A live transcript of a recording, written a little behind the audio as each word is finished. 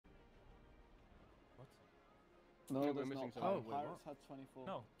No, we're there's missing not. someone. Pirates had 24.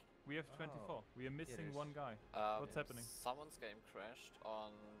 No, we have 24. We are missing one guy. What's happening? Someone's game crashed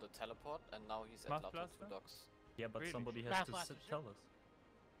on the teleport, and now he's Smart at Plata Plaza? 2 docks. Yeah, but Really? somebody has to tell us.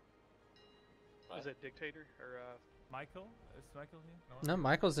 Is it Dictator or Michael? Is Michael here? No,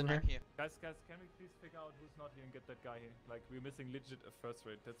 Michael's in here. Guys, can we please figure out who's not here and get that guy here? Like, we're missing legit a first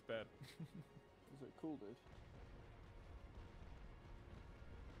rate. That's bad. Is it cool, dude?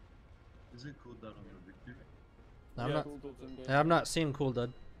 Is it cool down on the victory? I'm not seeing Cool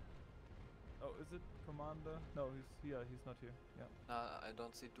Dud. Oh, is it Commander? No, he's not here. Yeah. I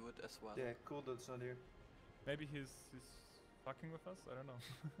don't see Do It as well. Yeah, Cool Dud's not here. Maybe he's fucking with us? I don't know.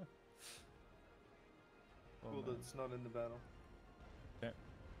 Cool Dud's not in the battle. Yeah.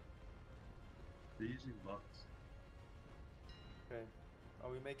 They're using bots. Okay.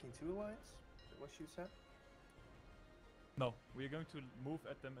 Are we making 2 lines? Is that what you said? No, we are going to move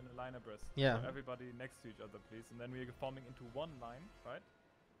at them in a line abreast. Yeah. So everybody next to each other, please. And then we are forming into one line, right?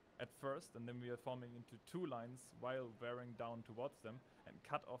 At first, and then we are forming into 2 lines while bearing down towards them and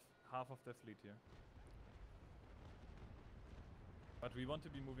cut off half of their fleet here. But we want to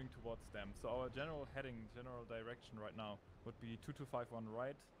be moving towards them. So our general direction right now would be 2251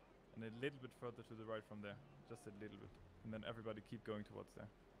 right and a little bit further to the right from there. Just a little bit. And then everybody keep going towards there.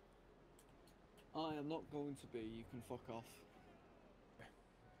 I am not going to be. You can fuck off.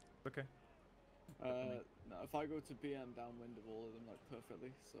 Okay. No, if I go to B, I'm downwind of all of them, like,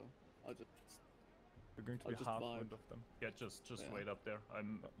 perfectly, so I'll just... We're going to be half wind of them. Yeah, just wait up there.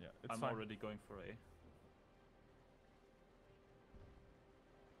 I'm already going for A.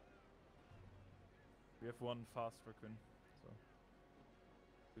 We have one fast for Quinn, so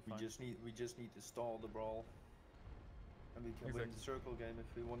we just need to stall the brawl, and we can win the circle game if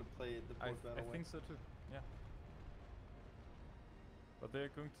we want to play it the port battle. I think so too. Yeah. But they're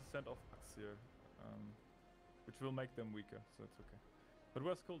going to send off bugs here, which will make them weaker, so it's okay. But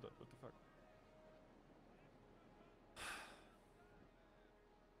where's Cool Dud? What the fuck?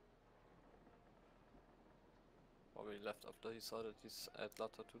 Or we left after he saw that he's at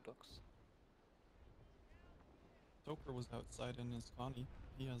Plata 2 docks. Toker was outside in his Connie.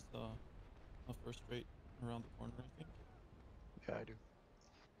 He has a first rate around the corner, I think. Yeah, I do.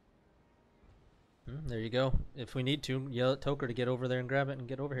 There you go. If we need to, yell at Toker to get over there and grab it and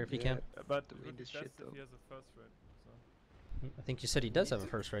get over here if he can. But it would be best if he has a first rate. So. I think you said he does have a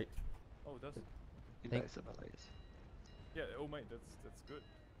first rate. Oh, does it? He does have a latest. Yeah. Oh mate, that's good.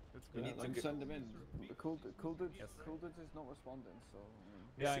 That's good. Yeah, like send him in. The Cool Dud is not responding, so...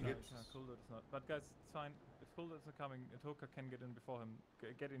 Yeah, I know. Cool Dud is not. But guys, it's fine. If Cool Duds are coming, Toker can get in before him.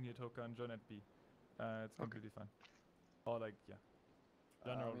 Get in here, Toker, and join at B. It's completely fine. Or like, yeah.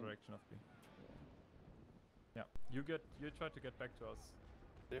 General direction of B. Yeah. You try to get back to us.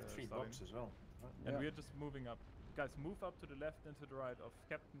 They have 3 blocks as well. Right? And we're just moving up. Guys, move up to the left and to the right of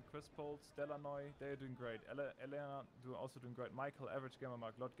Captain Chris Poles, Delanoy, they're doing great. Elena also doing great. Michael, Average Gamer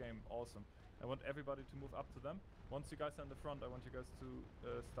Mark, Lot Game, awesome. I want everybody to move up to them. Once you guys are in the front, I want you guys to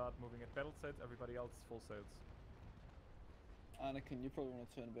start moving at battle sails, everybody else full sails. Anakin, you probably want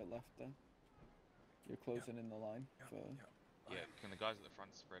to turn a bit left there. You're closing in the line. Yeah, can the guys at the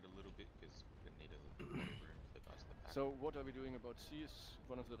front spread a little bit, because we need a lot of room for the guys at the back. So what are we doing about C? Is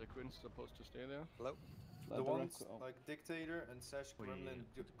one of the Requins supposed to stay there? Hello? The ones like Dictator and Sash Gremlin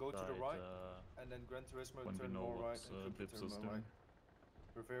go to the right, and then Gran Turismo turn more right and Cookie turn more right.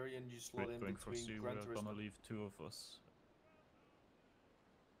 Bavarian, you slot in between Gran Turismo. We're gonna leave 2 of us.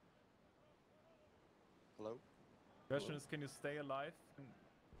 Hello? Question is, can you stay alive?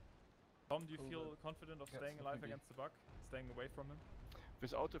 Tom, do you feel confident of staying alive against the bug? Staying away from him?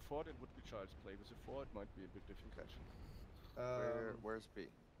 Without the fort, it would be child's play. With the fort, it might be a bit difficult. Where's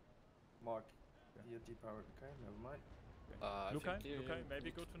B? Mark. You're depowered. Okay, never mind. Lukai, maybe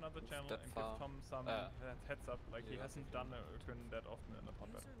go to another channel and give Tom some heads up. Like he hasn't done a turn that often in the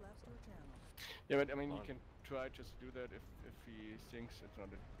pot battle. So. Yeah, but I mean, he can try just to do that if he thinks it's not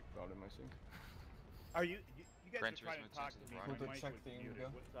a big problem. I think. Are you guys are trying to talk to me? My mic was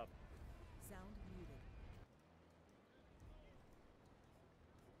muted. What's up? Sound muted.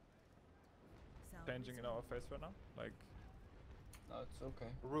 Changing in our face right now, like. No, it's okay.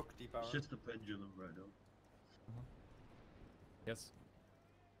 Rook depower. It's just the pendulum right now. Yes.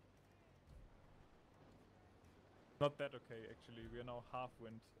 Not that okay, actually. We are now half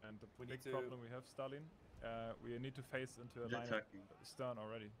wind, and the big problem we have, Stalin, we need to face into a line of stern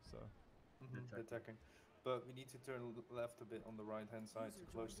already, so... Attacking. But we need to turn left a bit on the right-hand side to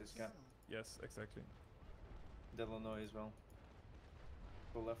close this gap. Yes, exactly. Delanoy as well.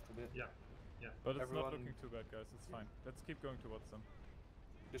 Go left a bit. Yeah. But it's not looking too bad, guys. It's fine. Let's keep going towards them.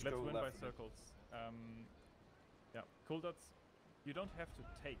 Let's win by circles. Yeah, cool dots. You don't have to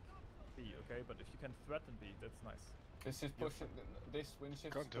take B, okay? But if you can threaten B, that's nice. This is pushing. This wind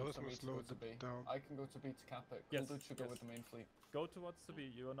shift is good for me to go to B. I can go to B to cap it. Cool dude should go with the main fleet. Go towards the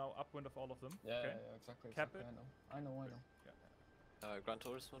B. You are now upwind of all of them. Yeah, okay? yeah, exactly. Cap exactly. it. I know. Yeah. Gran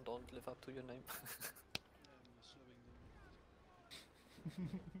Turismo, don't live up to your name.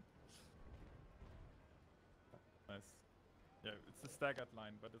 Nice. Yeah, it's a staggered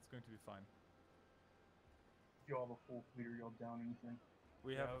line, but it's going to be fine. You all have a full fleet or you'll down anything.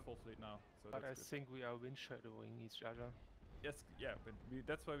 We have a full fleet now, so but I that's good. think we are wind shadowing each other. Yes, yeah, but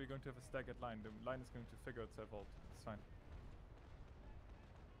that's why we're going to have a staggered line. The line is going to figure itself out. It's fine.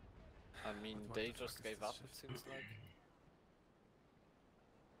 I mean, they just gave up, it seems like.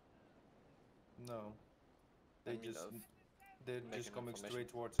 No. They're just coming information. straight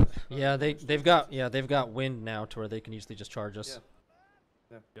towards us. Yeah, they've got wind now to where they can easily just charge us.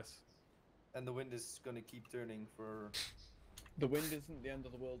 Yeah. Yes. And the wind is gonna keep turning for. The wind isn't the end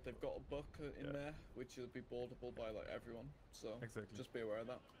of the world. They've got a buck in there, which will be boardable by like everyone. So just be aware of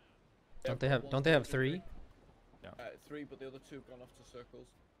that. Don't they have 3? Yeah. 3, but the other 2 have gone off to circles.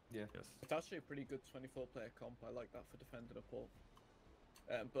 Yeah. Yes. It's actually a pretty good 24-player comp. I like that for defending a port.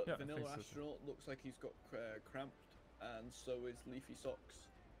 But Yeah, Vanilla Astronaut looks like he's got cramped, and so is Leafy Socks.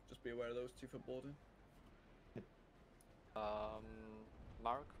 Just be aware of those 2 for boarding.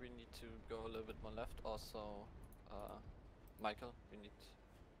 Mark, we need to go a little bit more left. Also, Michael, we need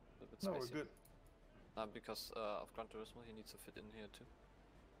a little bit space. No, we're good. Because of Gran Turismo, he needs to fit in here too.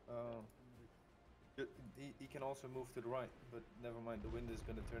 He can also move to the right, but never mind. The wind is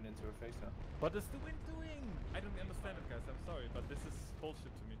gonna turn into a face now. What is the wind doing? I don't understand it, guys. I'm sorry, but this is bullshit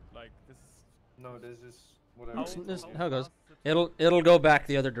to me. Like this is. No, this is whatever. How it goes? It'll go back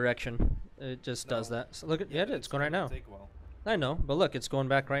the other direction. It just does that. So look at it's going right now. Take a while. I know, but look, it's going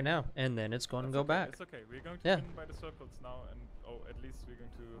back right now, and then it's going to go back. It's okay. We're going to win by the circles now, and at least we're going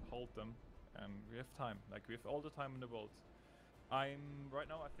to hold them, and we have time. Like we have all the time in the world. Right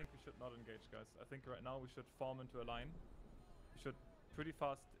now. I think we should not engage, guys. I think right now we should form into a line. We should pretty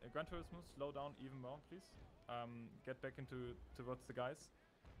fast. Gran Turismo, slow down even more, please. Get back towards the guys.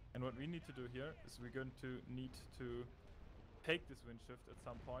 And what we need to do here is we're going to need to take this wind shift at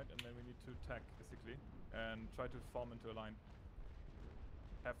some point, and then we need to attack basically and try to form into a line.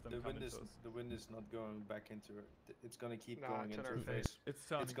 Have them come into us. The wind is not going back into her. It's gonna keep going into her face. It's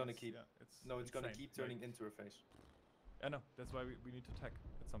gonna keep. Yeah, it's gonna keep turning into her face. I know. That's why we need to attack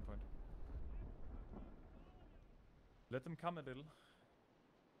at some point. Let them come a little.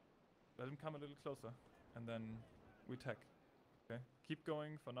 Let them come a little closer, and then we attack. Okay. Keep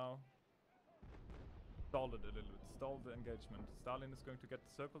going for now. Stall it a little bit. Stall the engagement. Stalin is going to get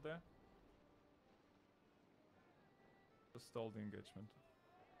the circle there. Just stall the engagement.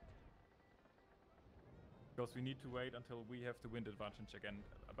 Because we need to wait until we have the wind advantage again.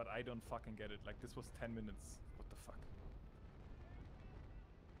 But I don't fucking get it. Like this was 10 minutes. What the fuck?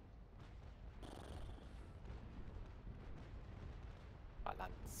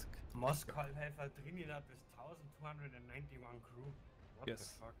 Balansk. Moskau-Helfer Trinidad with 1291 crew. What the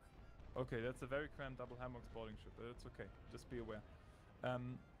fuck? Okay, that's a very cramped double hammock boarding ship, but it's okay. Just be aware.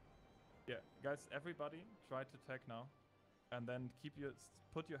 Yeah, guys, everybody try to attack now, and then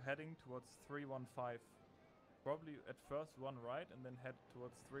put your heading towards 315. Probably at first one right, and then head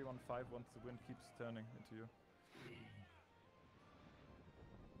towards 315 once the wind keeps turning into you.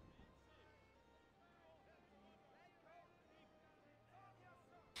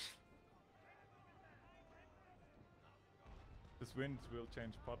 This wind will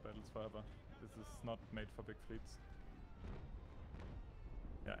change port battles forever. This is not made for big fleets.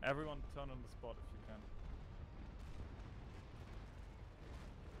 Yeah, everyone turn on the spot if you can.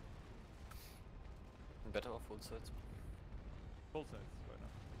 Better or full sets? Full sets right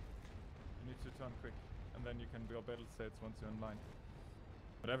now. You need to turn quick, and then you can go battle states once you're in line.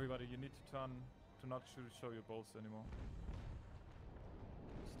 But everybody, you need to turn to not show your bows anymore.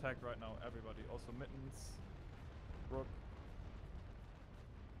 Just attack right now, everybody. Also mittens, rook.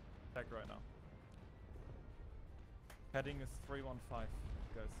 Attack right now. Heading is 315,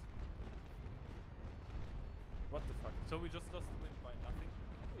 guys. What the fuck? So we just lost the wind by nothing?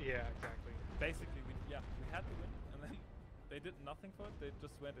 Yeah, exactly. Basically, we had the win, and then they did nothing for it. They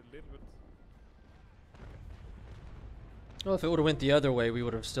just went a little bit. Well, if it would have went the other way, we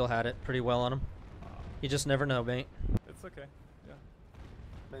would have still had it pretty well on them. You just never know, mate. It's okay. Yeah.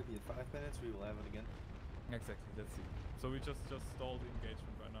 Maybe in 5 minutes we will have it again. Exactly. Let's see. So we just stall the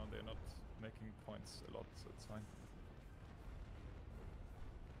engagement right now. They're not making points a lot, so it's fine.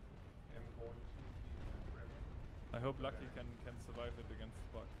 I hope Lucky can survive it against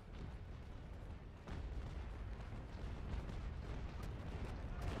Buck.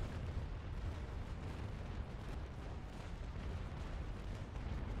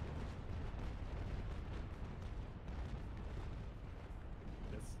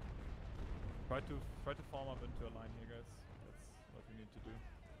 Try to form up into a line here, guys. That's what we need to do.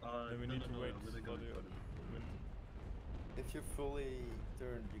 Then we need to wait for the wind. If you're fully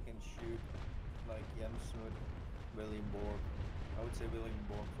turned, you can shoot like Yamsud, William Borg. I would say William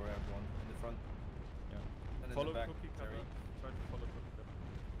Borg for everyone in the front. Yeah. And Follow in the back, cookie cutter. Terry. Try to follow cookie cutter.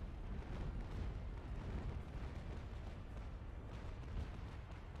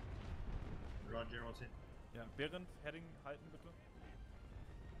 Roger, what's it? Ja, während Heading halten bitte.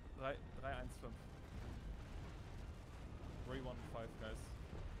 3-1-5. 3-1-5, guys.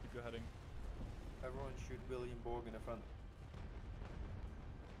 Keep your heading. Everyone shoot William Borg in the front.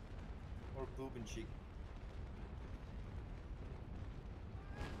 Or Bubenchik.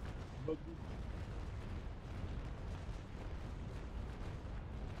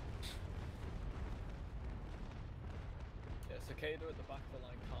 Yeah, Cicada at the back of the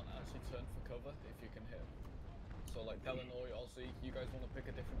line can't actually turn for cover if you can hit. So like Delanoy or Ozzy, you guys want to pick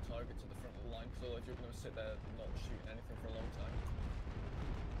a different target to the front of the line, so if you're going to sit there not shooting anything for a long time.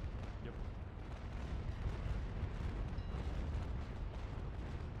 Yep.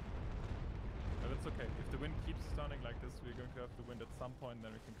 But it's okay. If the wind keeps turning like this, we're going to have the wind at some point,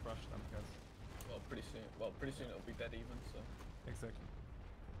 then we can crush them, guys. Well, pretty soon it'll be dead even, so. Exactly.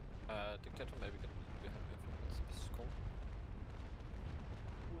 Dictator, maybe get behind me if it's cool.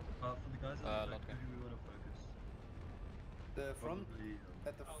 For the guys on the back, who do we want to focus? The front, Probably,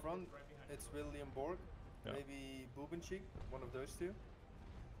 at the front, it's William Borg, Yeah. maybe Bubenchik, one of those two.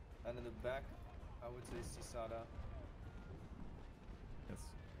 And in the back, I would say Sisada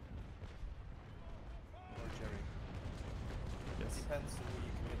Yes. or Jerry. Yes. Depends on who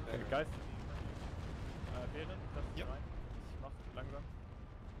you can hit Okay, better. guys. Während, das ist rein. Ich mach langsam.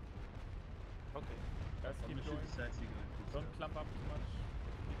 Okay. Guys, I'm keep gonna shoot going. the sexy guy. Don't clump up too much.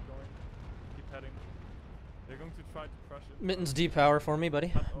 Keep going. Keep heading. They're going to try to crush it. Mittens depower for me, buddy.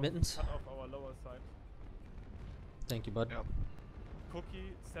 Cut off, Mittens. Cut off our lower side. Thank you, bud. Yep.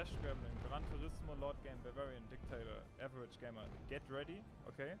 Cookie, Sesh Gremlin, Gran Turismo, Lord Game, Bavarian, Dictator, Average Gamer. Get ready,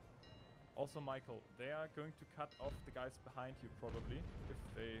 okay? Also Michael, they are going to cut off the guys behind you probably, if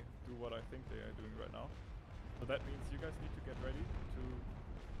they do what I think they are doing right now. So that means you guys need to get ready to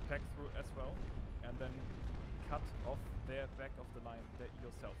pack through as well, and then cut off their back of the line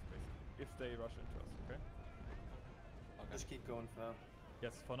yourself, basically, if they rush into us, okay? Just keep going for now.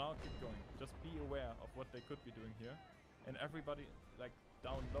 Yes, for now keep going. Just be aware of what they could be doing here. And everybody, like,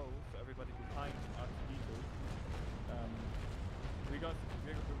 down low, so everybody behind R2D2, we're going to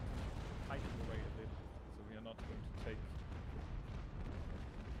hide them away a little, so we are not going to take...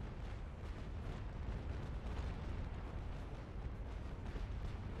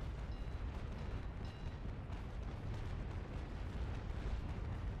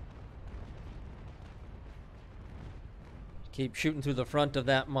 Keep shooting through the front of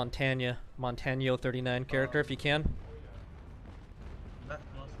that Montano 39 character if you can. Matt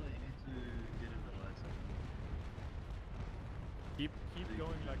Master, you need to get in the lights. Keep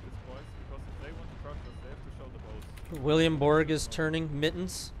going like this, boys, because if they want to crush us, they have to show the bows. William Borg is turning.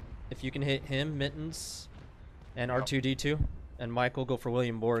 Mittens, if you can hit him, Mittens, and R2D2, and Michael, go for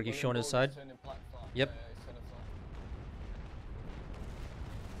William Borg. He's showing his side. Yep.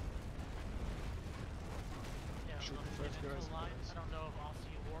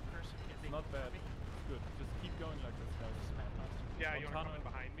 Not bad. Good. Just keep going like this, guys. Yeah, you want to come in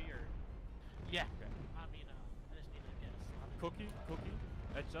behind me or? Yeah. Okay. I mean, I just need to guess. Cookie,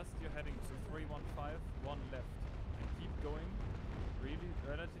 adjust your heading to 315, one left, and keep going really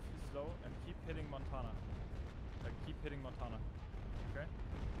relatively slow and keep hitting Montana. Like, keep hitting Montana. Okay?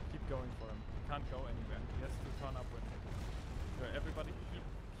 Keep going for him. He can't go anywhere. He has to turn upwind. So everybody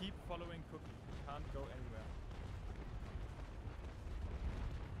keep following Cookie. He can't go anywhere.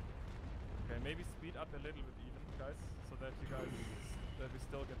 Okay, maybe speed up a little bit even, guys, so that we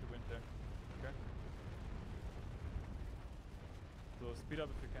still get the wind there. Okay? So speed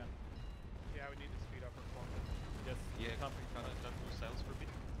up if you can. Yeah, we need to speed up our performance. Yes. Yeah, kind of done full sales for a bit.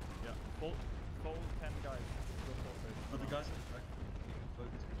 Yeah. Full 10 guys. Go full phase. For the guys in the back, you can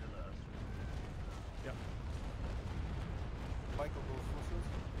focus Vanilla Astro. Yeah. Michael, go full shoot.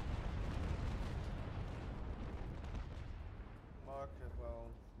 Mark,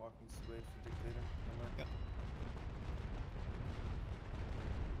 well, marking straight for Dictator. Yeah.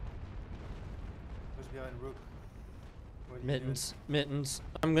 Who's behind Rook? What are you Mittens.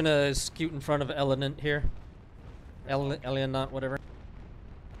 I'm gonna scoot in front of Element here. Elianot, whatever.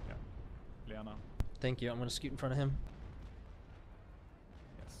 Yeah. Liana. Thank you. I'm gonna scoot in front of him.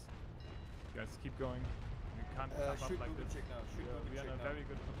 Yes. Guys, keep going. We can't come shoot up like this. Bubenchik now. Shoot We are in a Bubenchik now. very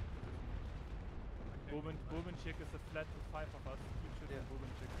good position. Bubenchik is a flat to 5 of us. Keep shooting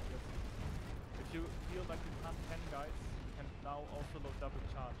Bubenchik. Yes. like the past 10 guys can now also load double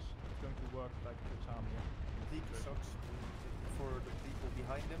charge. It's going to work like the charm here. Leaky socks for the people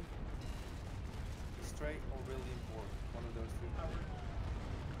behind him. Stray or William Borg, one of those three. In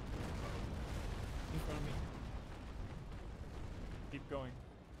front of me. Keep going.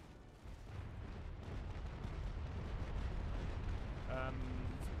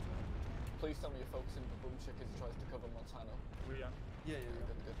 Please tell me you're focusing the boom chick as he tries to cover Montano. We are. Yeah.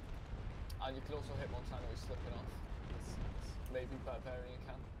 Good. And you can also hit Montano who's slipping off. Maybe Barbarian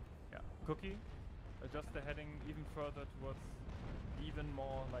can. Yeah. Cookie, adjust the heading even further towards, even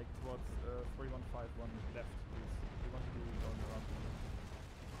more like towards 3151 left, please. We want to do going around.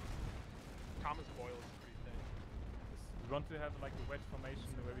 Thomas Boyle is pretty thin. We want to have like a wedge formation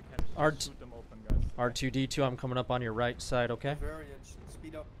where we can shoot them open, guys. R2D2, I'm coming up on your right side, okay? Bavarian,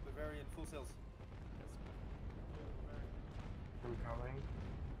 speed up. Bavarian, full sails. I'm coming.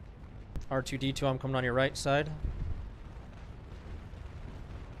 R2D2, I'm coming on your right side.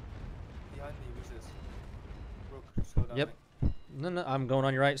 Behind me, who's this? Rook, slow down. Yep. No, I'm going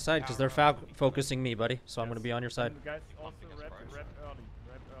on your right side because they're focusing me, buddy. So I'm going to be on your side. And guys, also rep early. Rep early.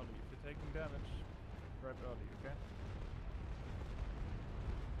 If you're taking damage, rep early, okay?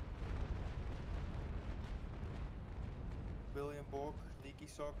 William Borg, leaky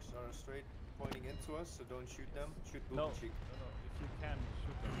socks are straight pointing into us, so don't shoot them. Shoot No, Boobencheek. no, if you can,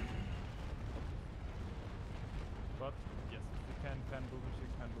 shoot them. But, yes, if you can, pan Boobencheek.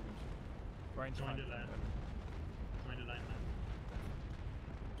 Range Join the fine. line. Join the line, man.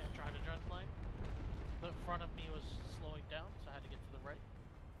 Yeah, trying to join the line. The front of me was slowing down, so I had to get to the right.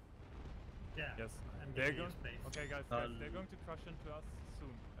 Yeah. Yes. I'm They're giving you going. space. Okay, guys, they're going to crush into us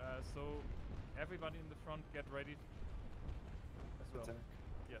soon. So everybody in the front, get ready. As well. Attack.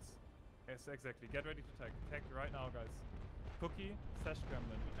 Yes. Yes, exactly. Get ready to attack. Attack right now, guys. Cookie, Sash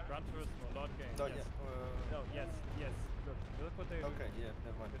Gremlin, Gran Turismo, Lord Game. Oh, yes. yeah. No, yes. Good. Look what they're doing. Okay, yeah,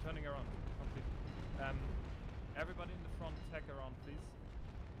 never mind. They're turning around completely. Everybody in the front, attack around, please.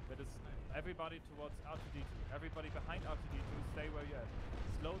 That is everybody towards R2D2. Everybody behind R2D2, stay where you're at.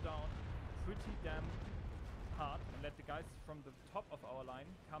 Slow down pretty damn hard and let the guys from the top of our line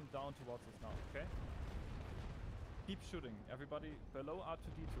come down towards us now, okay? Keep shooting. Everybody below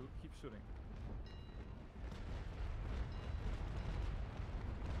R2D2, keep shooting.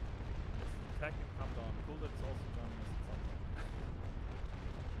 Attack and come down. Cool that it's also joining us at some point.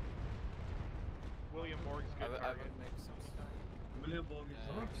 William Borg's good I target. would make some. William Borg is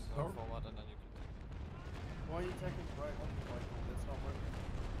Yeah, you can go forward and then you can take. Why are you attacking right on me, Michael? That's not working.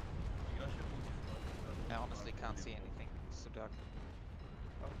 I honestly can't see anything. It's so dark.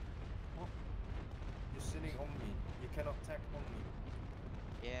 What? You're sitting on me. You cannot attack on me.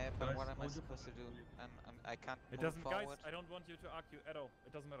 Yeah, but Guys, what am I hold your supposed to do? I can't It move doesn't, forward. guys. I don't want you to argue at all.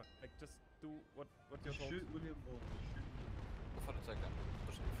 It doesn't matter. Like, just do what you're told. Shoot William Borg. Go for the second.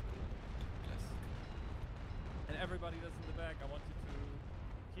 Pushing through. Yes. And everybody that's in the back, I want you to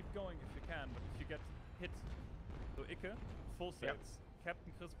keep going if you can. But if you get hit, so Icke, full sails.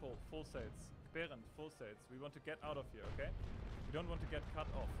 Captain Crispol, full sails. Berend, full sails. We want to get out of here, okay? We don't want to get cut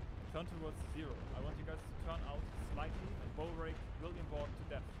off. Turn towards 0. I want you guys to turn out slightly and bow rake William Borg to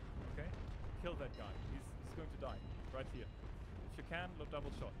death, okay? Kill that guy. He's going to die right here. If you can, load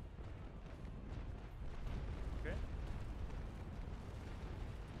double shot. Okay?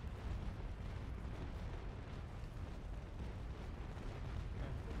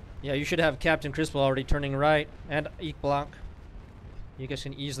 Yeah, you should have Captain Crispel already turning right and Eek block. You guys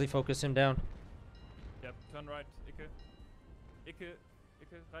can easily focus him down. Yep, turn right, Icke. Icke,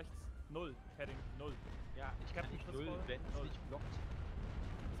 rechts, 0, heading, 0. Ja, ich kann nicht 0, wenn es nicht blockt.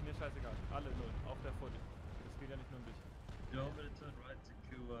 Ist mir scheißegal, alle 0, auch der vor dir. Es geht ja nicht nur um dich. You want me to turn right to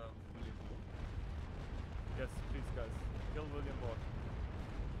kill William Borg? Yes, please guys, kill William Borg.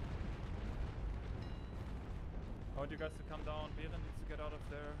 I want you guys to come down, Berend needs to get out of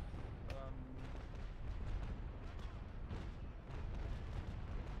there.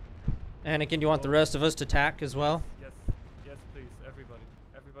 Anakin, you want the rest of us to attack as well? Yes, please, everybody.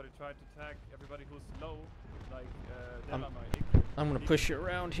 Everybody try to attack, everybody who's low, like I'm gonna push you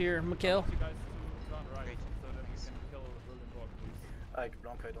around here, Mikhail. I want you guys to turn right so that we can kill William Borg, please. Like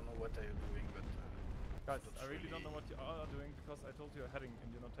Blanc, I don't know what are you doing, but guys, I really don't know what you are doing because I told you you're heading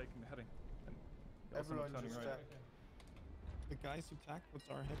and you're not taking the heading. And you're also not Everyone turning just right. attack. The guys who attack, what's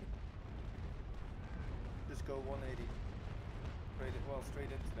our heading? Just go 180.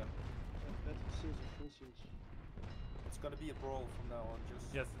 Straight into them. It's gonna be a brawl from now on,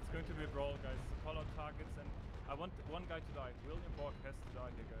 just... Yes, it's going to be a brawl, guys. Call out targets and I want one guy to die. William Borg has to die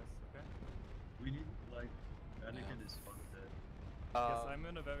here, guys, okay? We need, like, Anakin is on the... Yes, I'm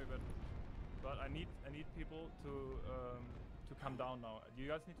in a very bad position. but I need people to come down now. You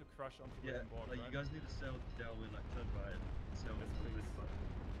guys need to crush onto the board, like right? you guys need to sail downwind, like turn right, and sail Yes, a little bit.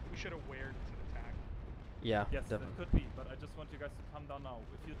 We should have wared to attack. Yeah, yes, definitely. that could be, but I just want you guys to come down now.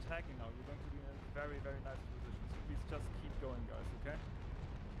 If you're attacking now, you're going to be in a very, very nice position. So please just keep going, guys, okay?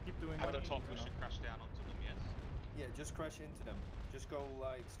 Keep doing At what the you top, need we to should now. crash down onto them, yes. Yeah, just crash into them. Just go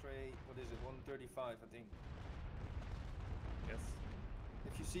like straight, what is it, 135 I think. Yes.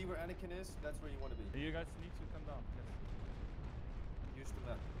 If you see where Anakin is, that's where you want to be. You guys need to come down, yes. Use the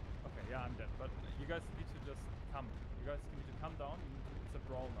map. Okay, yeah, I'm dead, but you guys need to just come. You guys need to come down. It's a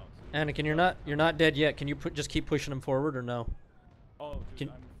brawl now. So Anakin, you're not dead yet. Can you just keep pushing him forward or no? Oh, dude,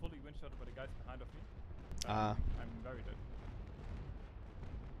 I'm fully windshotted by the guys behind of me. I'm very dead.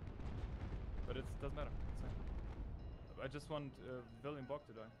 But it doesn't matter. It's fine. I just want William Borg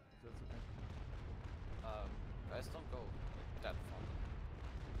to die. If that's okay. Guys, don't go that far.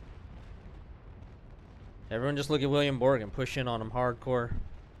 Everyone just look at William Borg and push in on him hardcore.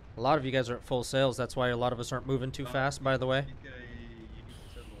 A lot of you guys are at full sails. That's why a lot of us aren't moving too fast, by the way. You need to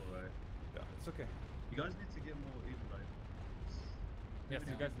settle, right? Yeah, it's okay. You guys need to get more even, like. Yes,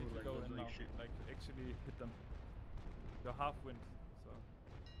 you guys need to like, go in now. shit. Like, actually hit them. You're half wind, so.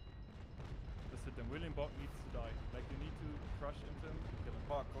 Just hit them. William Borg needs to die. Like, you need to crush into him and kill him.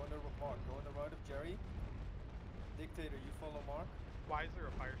 Mark, go on the right of Jerry. Dictator, you follow Mark. Why is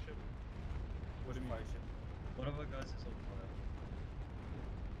there a fire ship? What do you mean? Fire ship? One of our guys is on fire.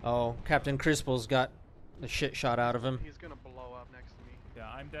 Oh, Captain Crisple's got the shit shot out of him. He's gonna blow up next to me. Yeah,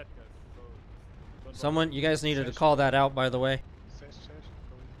 I'm dead, guys. So don't Someone, you guys needed to call that out, by the way.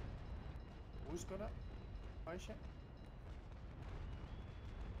 Who's gonna fire ship?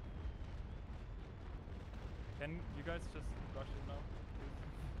 Can you guys just rush in now?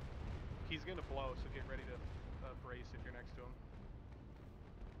 He's gonna blow, so get ready to brace if you're next to him.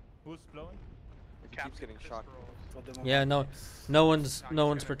 Who's blowing? If he keeps getting shot. Yeah, no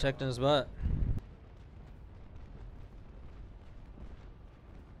one's protecting his butt.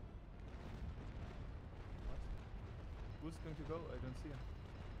 Who's going to go? I don't see him.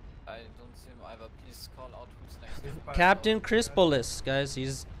 I don't see him either. Please call out who's next to him. Captain Crispolis, guys,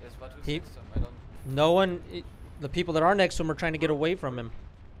 he's Yes, but who's next to him? I don't. no one. The people that are next to him are trying to get away from him.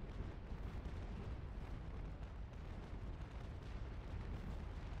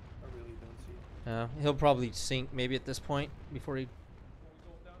 I really don't see him. He'll probably sink maybe at this point before he.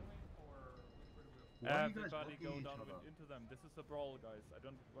 Everybody go down into them. This is a brawl, guys. I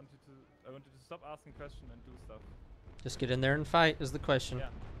want you to stop asking questions and do stuff. Just get in there and fight is the question. Yeah.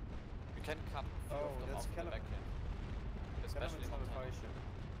 You can cut a few of them that's off the back end. Especially Callum is not a Montana. fire ship.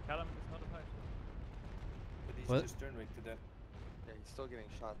 Callum is not a fire ship. But he's What? just turn rig to death. Yeah, he's still getting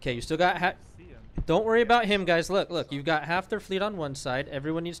shot. Okay, you still got See him. Don't worry about him, guys. Look, you've got half their fleet on one side.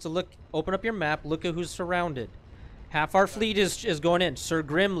 Everyone needs to open up your map, look at who's surrounded. Half our fleet is going in. Sir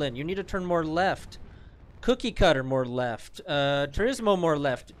Gremlin, you need to turn more left. Cookie Cutter more left. Turismo more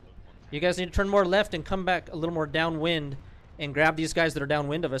left. You guys need to turn more left and come back a little more downwind and grab these guys that are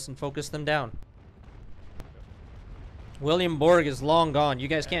downwind of us and focus them down. William Borg is long gone. You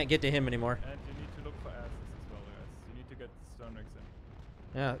guys can't get to him anymore. And you need to look for asses as well, guys. You need to get stone rigs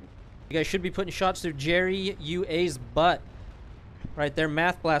in. Yeah. You guys should be putting shots through Jerry UA's butt. Right there,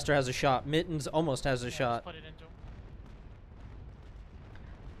 Math Blaster has a shot. Mittens almost has a shot. Put it into him.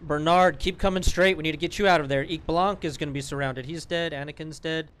 Bernard, keep coming straight. We need to get you out of there. Eek Blanc is going to be surrounded. He's dead. Anakin's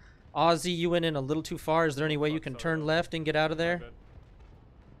dead. Ozzy, you went in a little too far. Is there any way you can turn left and get out of there?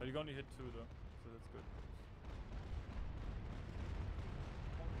 But you only hit 2 though, so that's good.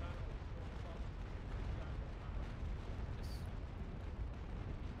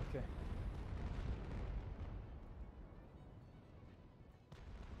 Okay.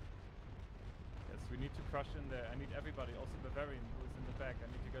 Yes, we need to crush in there. I need everybody, also Bavarian who is in the back. I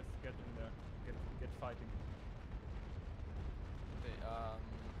need you guys to get in there, get fighting. Okay,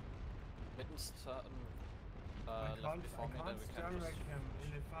 Mittens turn left before me, then we can just...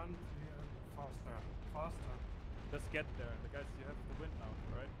 Faster. Just get there. The guys, you have the wind now,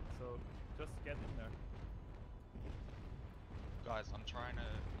 right? So just get in there. Guys, I'm trying to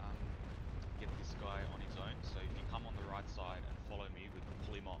get this guy on his own, so if you come on the right side and follow me, we can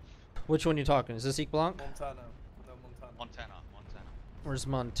pull him off. Which one are you talking? Is this Eek Blanc? Montana. No, Montana. Montana. Where's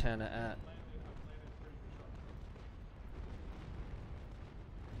Montana at?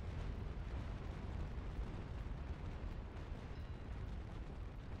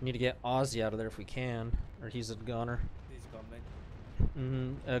 Need to get Ozzy out of there if we can, or he's a gunner. He's gone,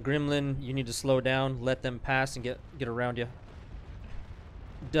 mate. Gremlin, you need to slow down, let them pass, and get around you.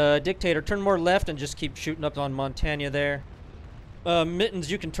 Dictator, turn more left and just keep shooting up on Montana there.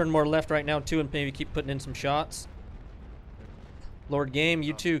 Mittens, you can turn more left right now too and maybe keep putting in some shots. Lord Game,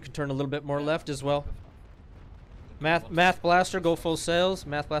 you too can turn a little bit more left as well. Math Blaster, go full sails.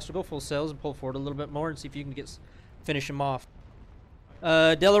 Math Blaster, go full sails and pull forward a little bit more and see if you can finish him off.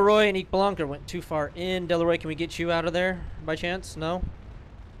 Delaroy and Ike Blanca went too far in. Delaroy, can we get you out of there by chance? No?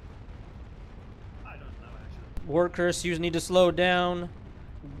 I don't know actually. War Curse, you need to slow down.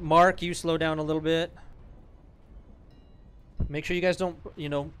 Mark, you slow down a little bit. Make sure you guys don't, you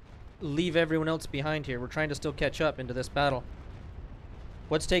know, leave everyone else behind here. We're trying to still catch up into this battle.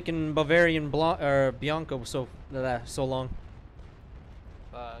 What's taking Bavarian Bianco so long?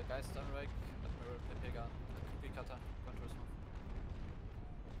 Guys, Stunrake, Admiral Pepega, Pikata, Control.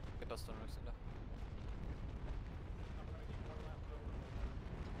 Get those Stunrakes in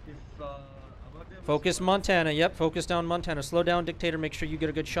there. Focus Montana. Yep, focus down Montana. Slow down, Dictator. Make sure you get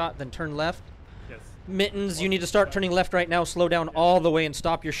a good shot, then turn left. Yes. Mittens, you need to start turning left right now. Slow down all the way and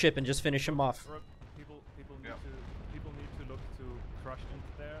stop your ship and just finish him off. People need to look to crush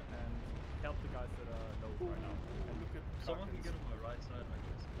into there and help the guys that are low right now. And look at Someone can get on my right side, I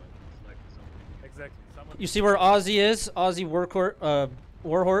guess, but it's like something. Exactly. You see where Ozzy is? Ozzy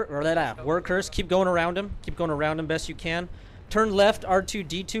Workhorse. Keep going around him. Keep going around him best you can. Turn left,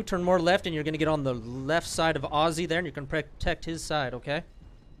 R2D2. Turn more left, and you're gonna get on the left side of Ozzy there, and you can protect his side. Okay?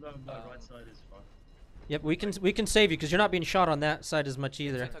 No, my right side is fine. Yep, we can save you because you're not being shot on that side as much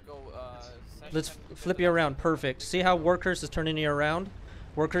either. Let's flip you around. Perfect. See how Workhorse is turning you around?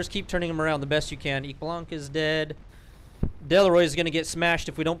 Workhorse, keep turning him around the best you can. Ike Blanc is dead. Delaroy is gonna get smashed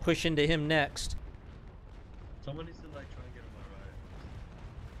if we don't push into him next. Someone needs to like try and get on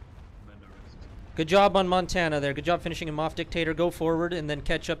my right. Good job on Montana there. Good job finishing him off, Dictator. Go forward and then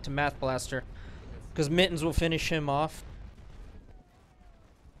catch up to Math Blaster. Because Mittens will finish him off.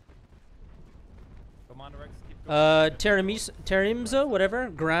 Terimzo, whatever.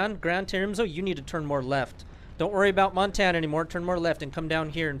 Grand Terimzo, you need to turn more left. Don't worry about Montana anymore. Turn more left and come down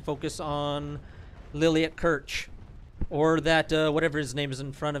here and focus on Liliet Kirch. Or that, whatever his name is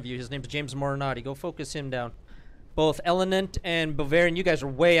in front of you. His name's James Morinati. Go focus him down. Both Elenant and Bavarian, you guys are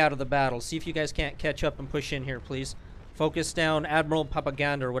way out of the battle. See if you guys can't catch up and push in here, please. Focus down Admiral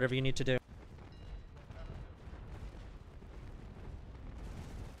Papaganda or whatever you need to do. Is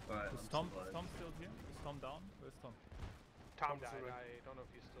Tom still here? Is Tom down? Where's Tom? Tom died. I don't know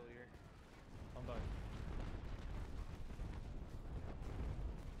if he's still here. Tom died.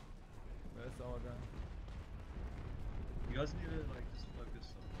 Where's our guy? You guys need to like just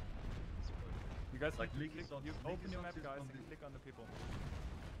focus on this point. You guys like you open your map, guys, and click on the people.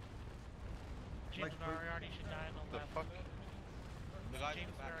 James Mariardi should die on the left. The guy in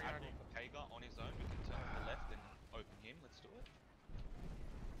the back, Admiral Pepega on his own, we can turn to the left and open him. Let's do it.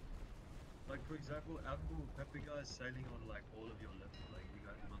 Like for example, Admiral Pepega is sailing on like all of your left, like you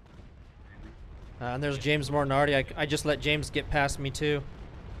guys want to maybe. And there's James Morinati. I just let James get past me too.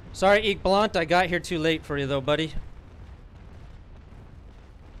 Sorry, Ike Blunt, I got here too late for you though, buddy.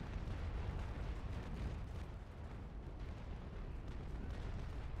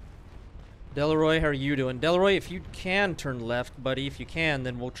 Delaroy, how are you doing? Delaroy, if you can turn left, buddy, if you can,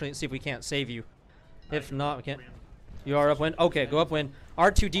 then we'll see if we can't save you. If not, we can't. You are upwind? Okay, go upwind.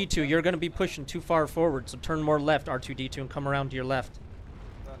 R2D2, you're going to be pushing too far forward, so turn more left, R2D2, and come around to your left.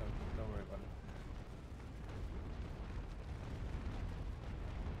 No, don't worry about it.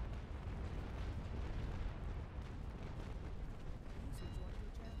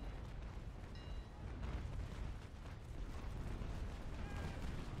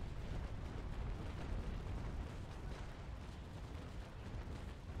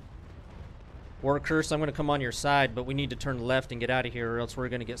 War Curse, I'm going to come on your side, but we need to turn left and get out of here, or else we're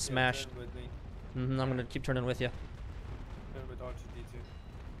going to get smashed. I'm going to keep turning with you. Turn with R2D2.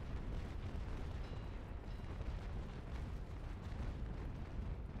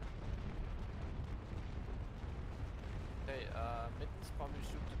 Okay, Mittens probably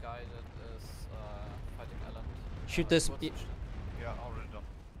shoot the guy that is fighting Alan. Shoot this. Yeah, already done.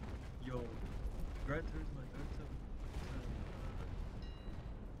 Yo, Grant, here's my notes.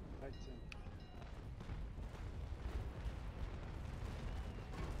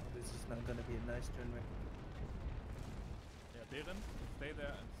 This is not gonna be a nice turn, right? Yeah, Darren, stay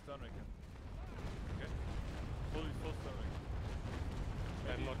there and Sternrick him. Okay? Full Sternrick.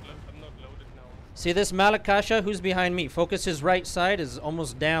 I'm not loaded now. See this Malakasha? Who's behind me? Focus his right side is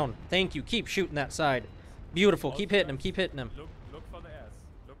almost down. Thank you. Keep shooting that side. Beautiful. Keep hitting him. Keep hitting him. Look for the S.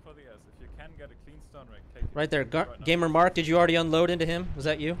 Look for the S. If you can get a clean Sternrick, take it. Right there. Gamer Mark, did you already unload into him? Was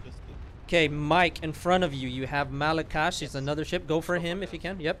that you? Okay, Mike, in front of you, you have Malakash. He's another ship. Go for him if you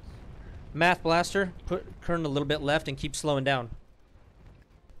can. Yep. Math Blaster, turn a little bit left and keep slowing down.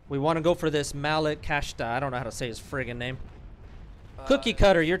 We want to go for this Malik Kashta. I don't know how to say his friggin' name. Cookie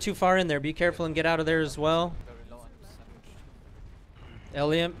Cutter, you're too far in there. Be careful and get out of there as well.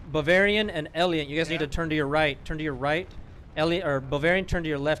 Elliot, Bavarian and Elliot, you guys need to turn to your right. Turn to your right. Elliot or Bavarian, turn to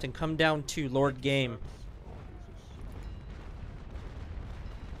your left and come down to Lord Game.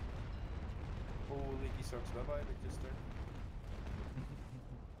 Oh, leaky sucks. Bye-bye, just turn.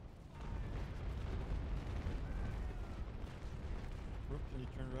 Rook, can you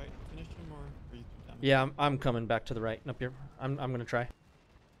turn right and finish him, or are you too damaged? Yeah, I'm coming back to the right up here. I'm gonna try.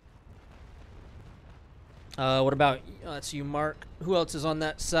 What about that's you, Mark? Who else is on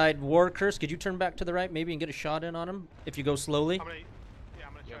that side? War Curse, could you turn back to the right maybe and get a shot in on him if you go slowly? I'm gonna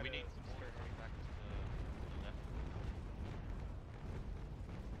try we to need some more coming back to the left.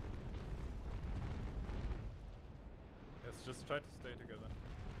 Yes, just try to stay together.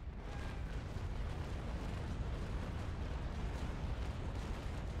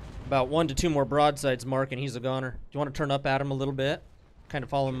 About 1 to 2 more broadsides, Mark, and he's a goner. Do you want to turn up at him a little bit? Kind of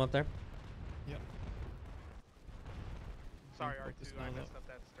follow him up there? Yep. Sorry, R2, I messed up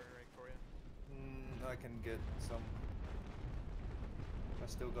that stern rake for you. I can get some. I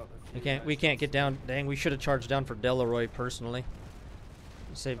still got a few. We can't get down. Dang, we should have charged down for Delaroy personally.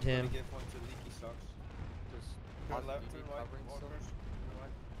 Saved him. Give one to leaky socks. Just turn left, turn right, walkers.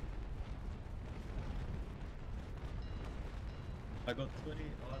 I got 20.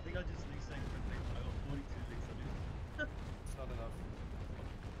 Oh, I think I just leaked saying quickly. I got 42 leaks. I do. It's not enough.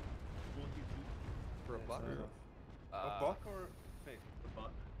 42. For a buck? A buck or fake? A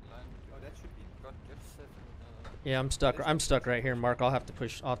buck. Oh, that should be. Yeah, I'm stuck. I'm stuck right here, Mark. I'll have to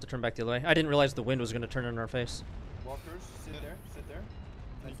push. I'll have to turn back the other way. I didn't realize the wind was going to turn in our face. Walkers, sit there, sit there.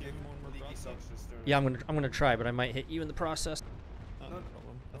 And give leaky socks just turn. Yeah, I'm gonna try, but I might hit you in the process. No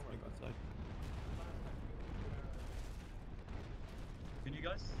problem. That's my good side. Can you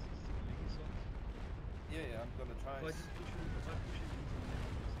guys see leaky socks? Yeah, I'm gonna try. If I just push him, if I push him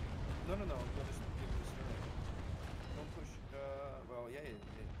into the No, I'm gonna just give him a stern. Don't push. Well, yeah,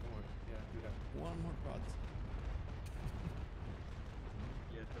 don't worry. Yeah, do that. One more prod.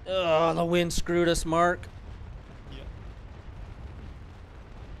 Oh, the wind screwed us, Mark. Yeah.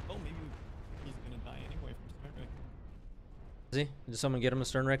 Oh, maybe he's gonna die anyway from stern rake. Is he? Did someone get him a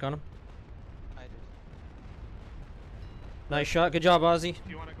stern rake on him? I did. Nice shot. Good job, Ozzy. If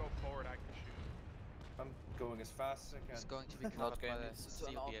you want to go forward, I can shoot. I'm going as fast as I can. It's going to be covered by the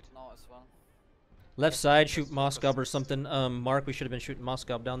steel beard. now as well. Left side, shoot Moskov or something. Mark, we should have been shooting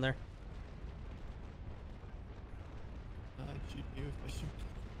Moskov down there. I'd shoot you if I shoot.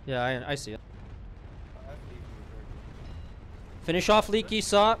 Yeah, I see it. Finish off Leaky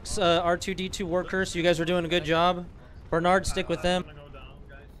Socks, R2D2 Workers. You guys are doing a good job. Bernard, stick with them.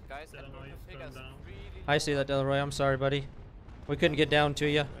 Guys, I see that, Delroy. I'm sorry, buddy. We couldn't get down to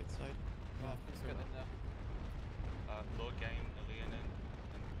you. Lord Game, Alien, and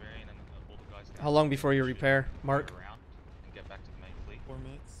Bavarian, and all the guys. How long before you repair, Mark? Around and get back to the main fleet. 4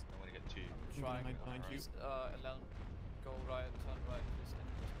 minutes. I want to get 2. Trying. Behind you. Ellen, go right, turn right, please.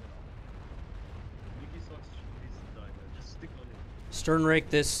 leaky socks needs to die there. Just stick on it. Stern rake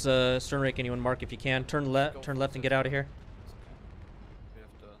this, stern rake anyone, Mark, if you can. Turn left and get out of here. We have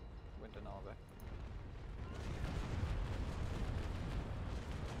the wind in our way.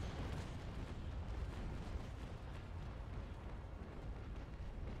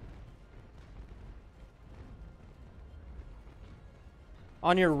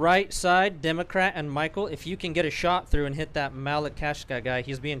 On your right side, Democrat and Michael, if you can get a shot through and hit that Malik Kashka guy,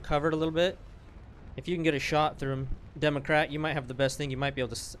 he's being covered a little bit. If you can get a shot through him, Democrat, you might have the best thing. You might be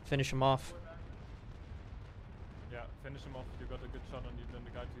able to finish him off. Yeah, finish him off. You got a good shot on you, then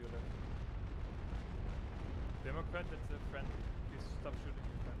the guy to your left. Democrat, that's a friendly. Please stop shooting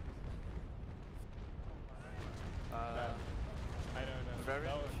your friendlies. I don't know. Very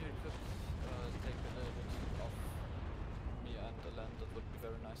No, if you could take a little bit off me and Ellen, that would be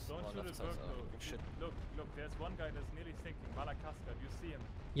very nice. Don't Our shoot left at work side's though. looking shit. Look, there's one guy that's nearly sinking. Malakaska, do you see him?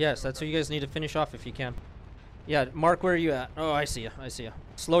 Yes, that's who you guys need to finish off if you can. Yeah, Mark, where are you at? Oh, I see you. I see you.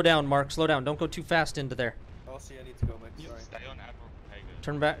 Slow down, Mark. Slow down. Don't go too fast into there. I'll see. I need to go, mate. Sorry. Stay on Admiral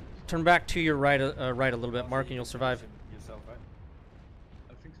Hager. Turn back to your right, right a little bit, Mark, and you'll survive. Yourself, right?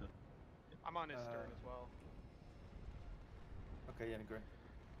 I think so. I'm on his stern as well. Okay, yeah, great.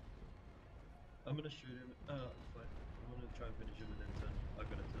 I'm gonna shoot him. Fine. I'm gonna try and finish him and then turn. I'm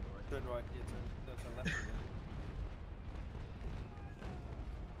gonna turn right. Turn right, yeah, turn left again.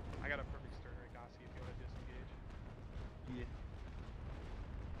 I got a perfect stern rake, Ossie, if you want to disengage. Yeah.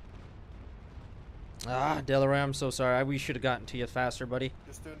 Ah, Delaroy, I'm so sorry. We should have gotten to you faster, buddy.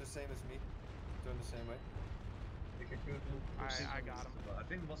 Just turn the same as me. Turn the same way. I got him. I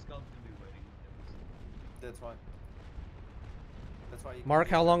think Moscow's gonna be waiting. That's fine. That's why you Mark,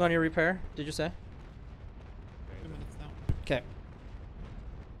 how long on your repair, did you say? 2 minutes now. Okay.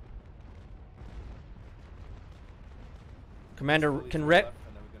 Commander, can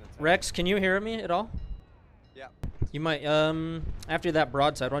Rex, can you hear me at all? Yeah. You might, after that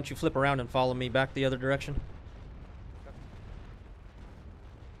broadside, why don't you flip around and follow me back the other direction?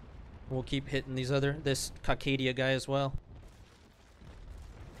 We'll keep hitting this Caucadia guy as well.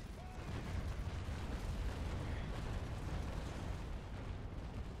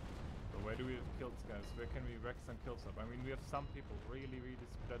 So where do we have kills, guys? Where can we Rex and kills up? I mean, we have some people really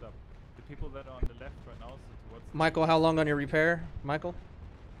split up. The people that are on the left right now, so towards Michael, how long on your repair, Michael?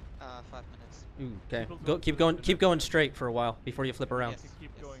 5 minutes. Ooh, okay. Keep going straight for a while before you flip around.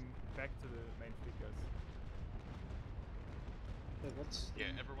 Keep going back to the main fleet, guys. Yeah,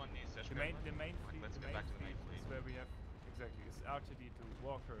 everyone needs session. The main fleet. Let's get back to the main fleet. Is where we have exactly. It's RTD2,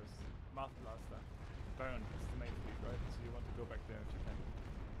 Walkers, Math Blaster, Baron. It's the main fleet, right? So you want to go back there if you can.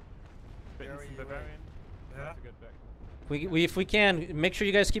 Bavarian. Have to get back. If we can, make sure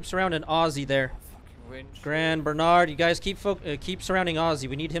you guys keep surrounding Ozzy there. Grand Bernard, you guys keep surrounding Ozzy.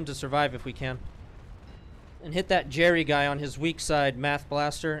 We need him to survive if we can. And hit that Jerry guy on his weak side, Math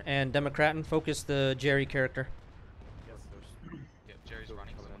Blaster and Democratin. Focus the Jerry character. Yes, yeah, Jerry's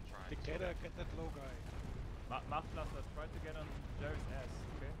running, someone trying. Dictator, get that low guy. Math Blaster, try to get on Jerry's ass,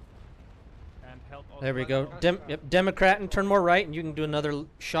 okay? And help all There we go. Democratin, turn more right, and you can do another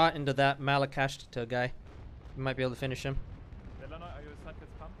shot into that Malakashta guy. You might be able to finish him. Delano, are you a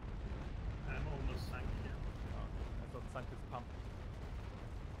Sunkist pump? I'm almost sank, yeah. Oh, I thought Sunkist pump.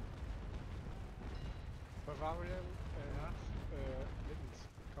 Bavarian, Mittens,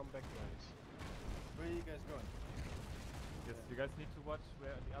 come back, guys. Where are you guys going? Yes, you guys need to watch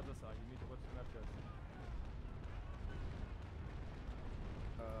where the others are. You need to watch the map, guys.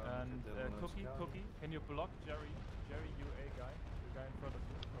 And Cookie, can you block Jerry UA guy, the guy in front of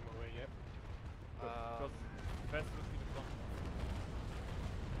you? I'm away, yep. Because Fest was need to block him.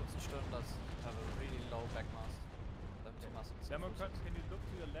 Sturm does have a really low backmast. Democrats, can you look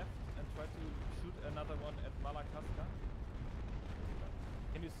to your left and try to shoot another one at Malakaska?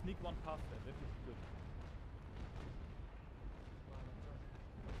 Can you sneak one past that? That would be good.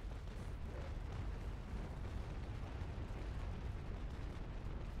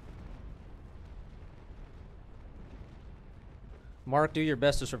 Mark, do your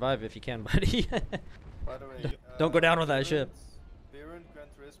best to survive if you can, buddy. By the way, don't go down with that ship. Baron, Gran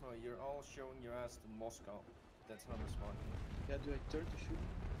Turismo, you're all showing your ass to Moscow. That's not smart. Yeah, do I turn to shoot?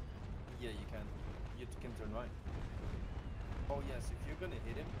 Yeah, you can. You can turn right. Oh yes, if you're gonna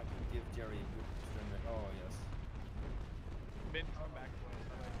hit him, I can give Jerry a good turn right. Oh yes. Mid, come back to us.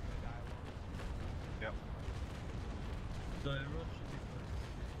 I'm gonna die alone. Yep. So everyone should be close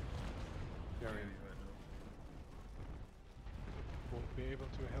to Jerry right now. Won't be able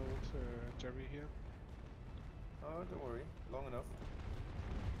to hold Jerry here. Oh, don't worry. Long enough.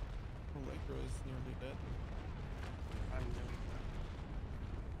 Allegra is nearly dead. I'm nearly dead.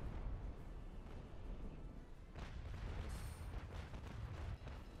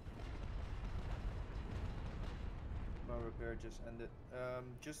 My repair just ended.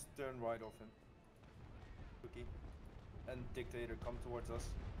 Just turn right off him. Cookie. And Dictator, come towards us.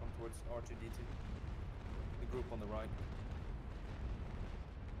 Come towards R2D2. The group on the right.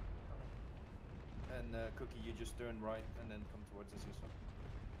 And Cookie, you just turn right and then come towards us yourself.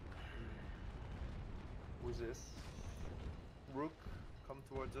 Who's this? Rook, come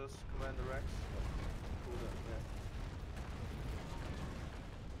towards us. Commander Rex. Cool down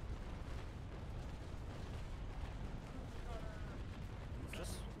there.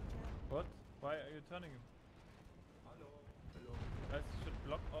 Just what? Why are you turning him? Hello. Guys should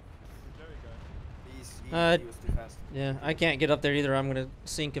block off the Jerry guy. He was too fast. Yeah, I can't get up there either. I'm gonna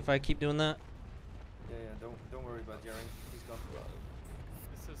sink if I keep doing that. Yeah, don't worry about Jerry. He's gone.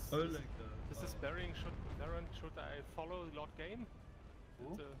 This is Baron. Should I follow Lord Game?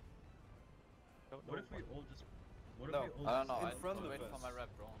 Who? What if we all just... What No, if we all I don't know. In I front of wait us. for my rep,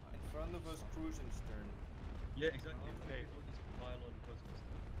 bro. In front of us, cruising stern. Yeah, exactly. Okay. We all just pile on close to us.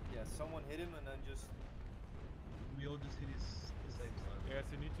 Yeah, someone hit him and then just... We all just hit the same side. Yes,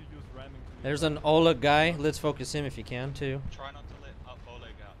 you need to use ramming to There's an Oleg guy. Let's focus him if you can too. Try not to let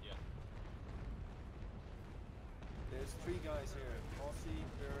Oleg out, yeah. There's 3 guys here. Aussie,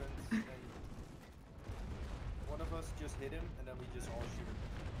 Barons, and... One of us just hit him and then we just all shoot him.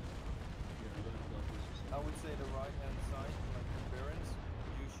 I would say the right hand side, like Barons,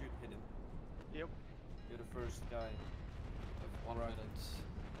 you should hit him. Yep. You're the first guy. 1 minute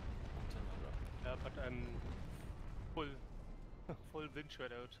until my rep. But full wind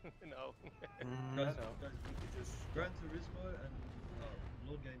shut out. No. Guys, we could just Gran Turismo and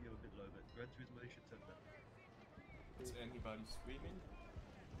Lord Game, you're a bit low, but Gran Turismo you should turn down. Is anybody streaming?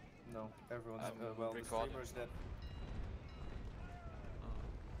 No, everyone's well. The recording. streamer's dead.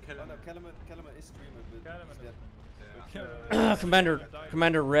 Kellerman. Oh no, Kellerman is streamer, but he's dead.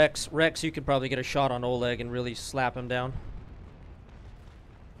 Commander Rex, you could probably get a shot on Oleg and really slap him down.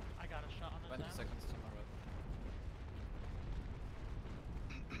 I got a shot on 20 his seconds to my right.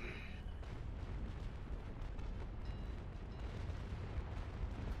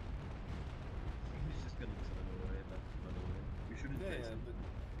 He's just gonna turn away, run away. We shouldn't face him.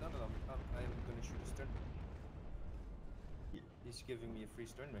 But no, I'm gonna shoot a stern. He's giving me a free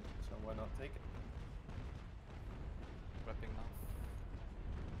stern ring, so why not take it? Wrapping now.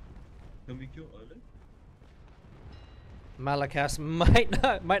 Can we kill Oleg? Malakas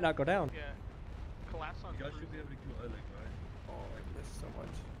might not go down. Yeah. Collapse on. You guys should be able to kill Oleg, right? Oh, I missed so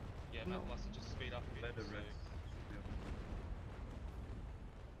much. Yeah, no. Plus just speed up a bit. Let the rest should be able to.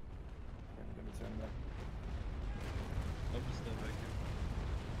 I'm gonna turn back. I'm just not back here.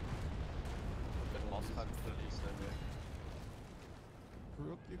 Bit lost time.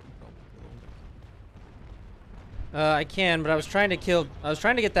 Rook, you can probably kill him. I can, but I was trying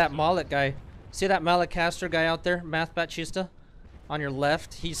to get that Mallet guy. See that Malakaster guy out there, Math Batchista? On your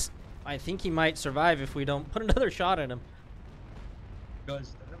left. I think he might survive if we don't put another shot at him.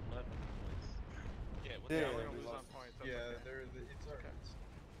 Guys, they have light on points. Yeah, We're gonna lose on points. That's okay. It's alright.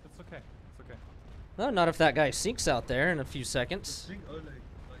 It's okay. It's okay. No, not if that guy sinks out there in a few seconds. Sink Oleg,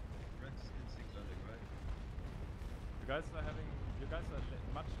 like Rex can sink Oleg, right? You guys are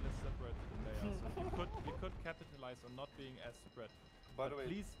much less separated than they are, so you could capitalize on not being as spread. By the way,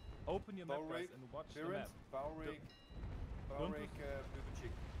 please open your map, guys, and watch the map. Baurig,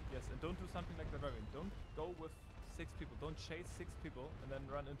 Bubachik. Yes, and don't do something like the Bavarian. Don't go with 6 people. Don't chase 6 people and then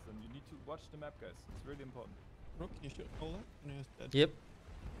run into them. You need to watch the map, guys. It's really important. Rook, can you shoot Oleg? Yep.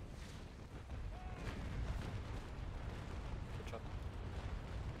 Good shot.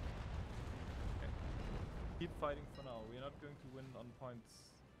 Okay. Keep fighting for now. We're not going to win on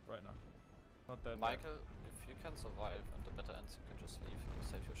points right now. Not that Michael, if you can survive and the better ends, you can just leave and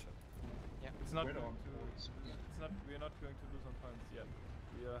save your ship. Yeah. It's not going to. We're not going to lose on points yet.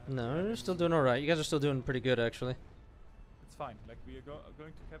 No, we're still doing alright. You guys are still doing pretty good, actually. It's fine. Like, we are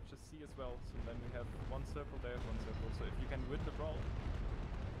going to capture C as well, so then we have 1 circle, they have 1 circle. So if you can win the brawl,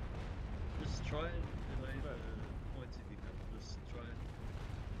 just try and delay the points if you can. Just try and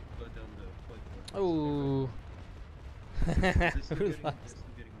slow down the point. Oh. They're still getting more points.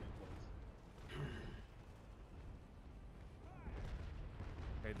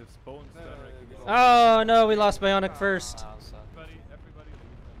 Okay, this bone stern. Oh no, we lost Bionic first. Everybody leave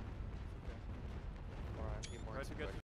then. Okay. Alright, Try to get